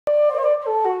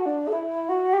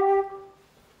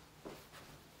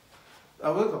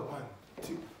We'll go 1,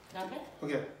 2. Okay.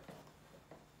 Okay.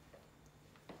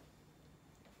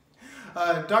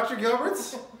 Dr.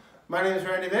 Gilbert's. My name is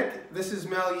Randy Vic. This is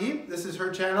Mel Yeep. This is her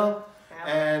channel.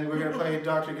 And we're going to play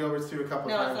Dr. Gilbert's through a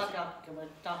couple times. times. No, it's not Dr. Gilbert.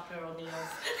 Dr. O'Neill's.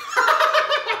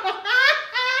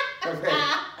 Okay.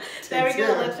 There we go.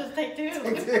 Let's just take 2.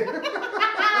 Take 2.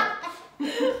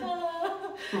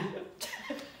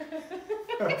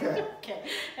 Okay. Okay.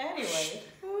 Anyway.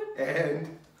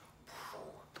 And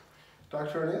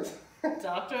Dr. O'Neill's?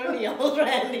 Dr. O'Neill's,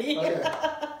 Randy. Okay.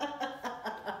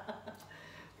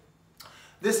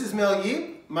 This is Mel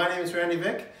Yeep. My name is Randy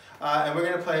Vic. And we're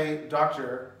going to play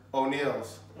Dr.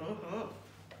 O'Neill's. 1,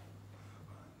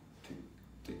 2,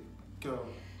 3, go.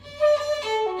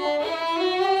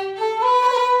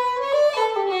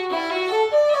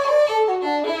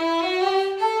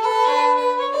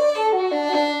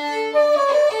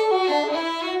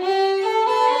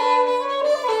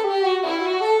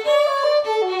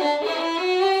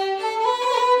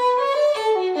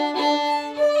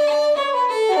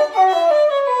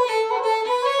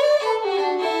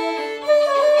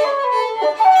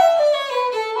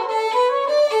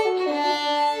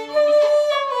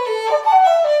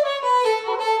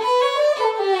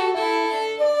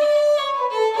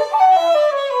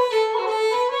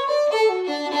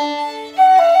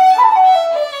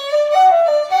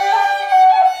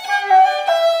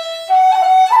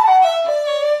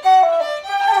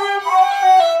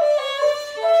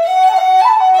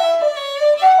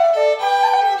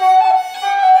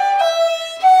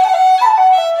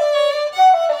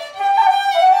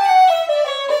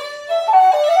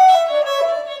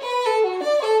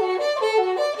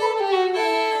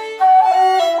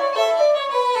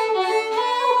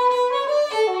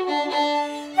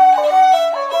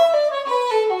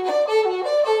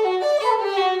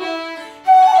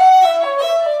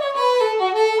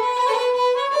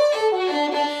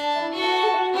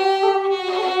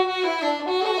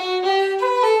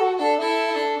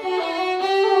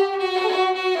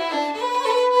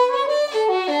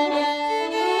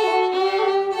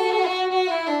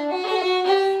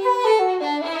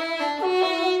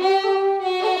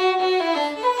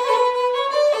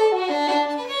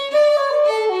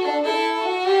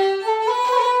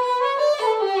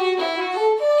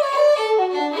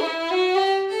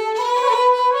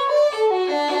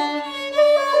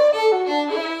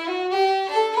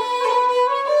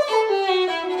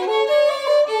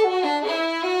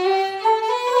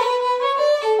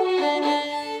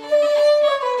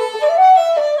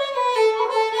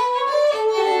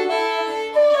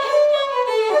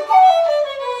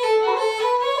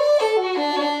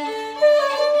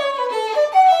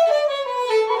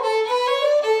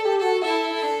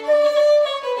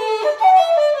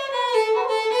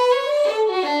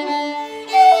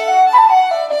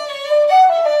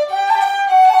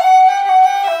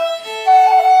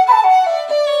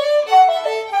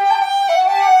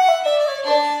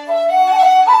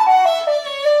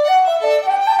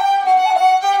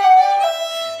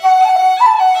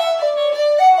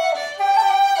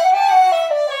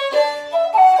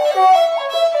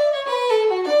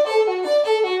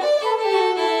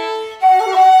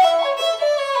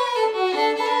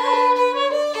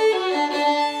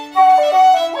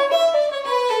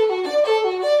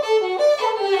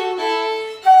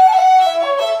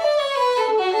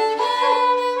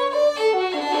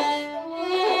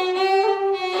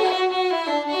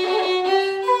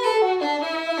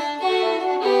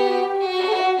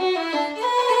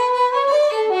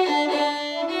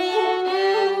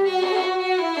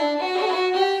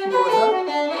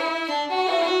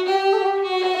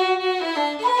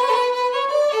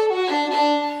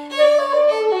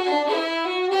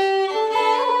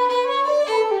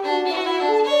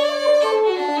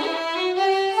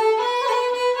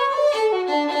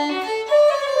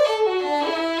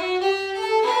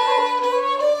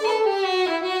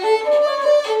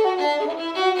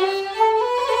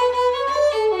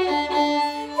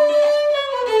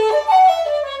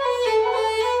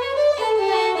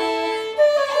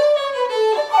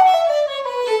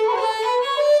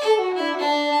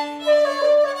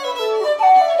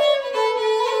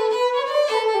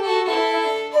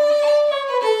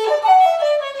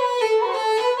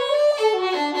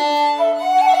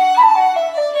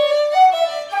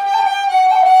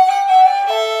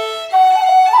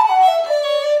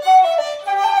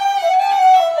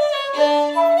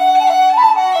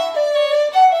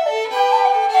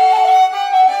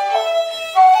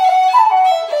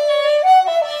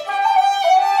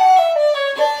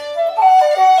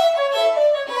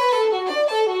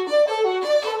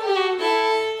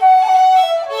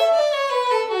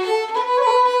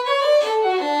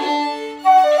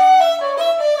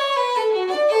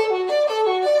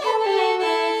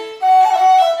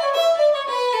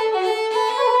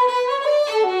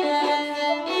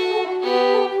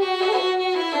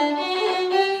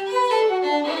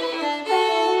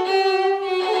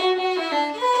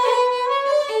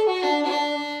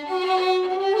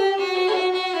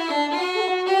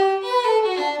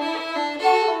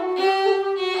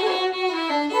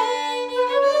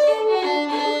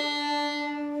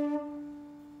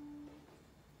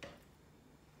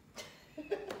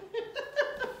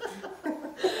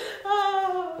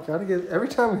 Gotta get, every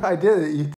time I did it, you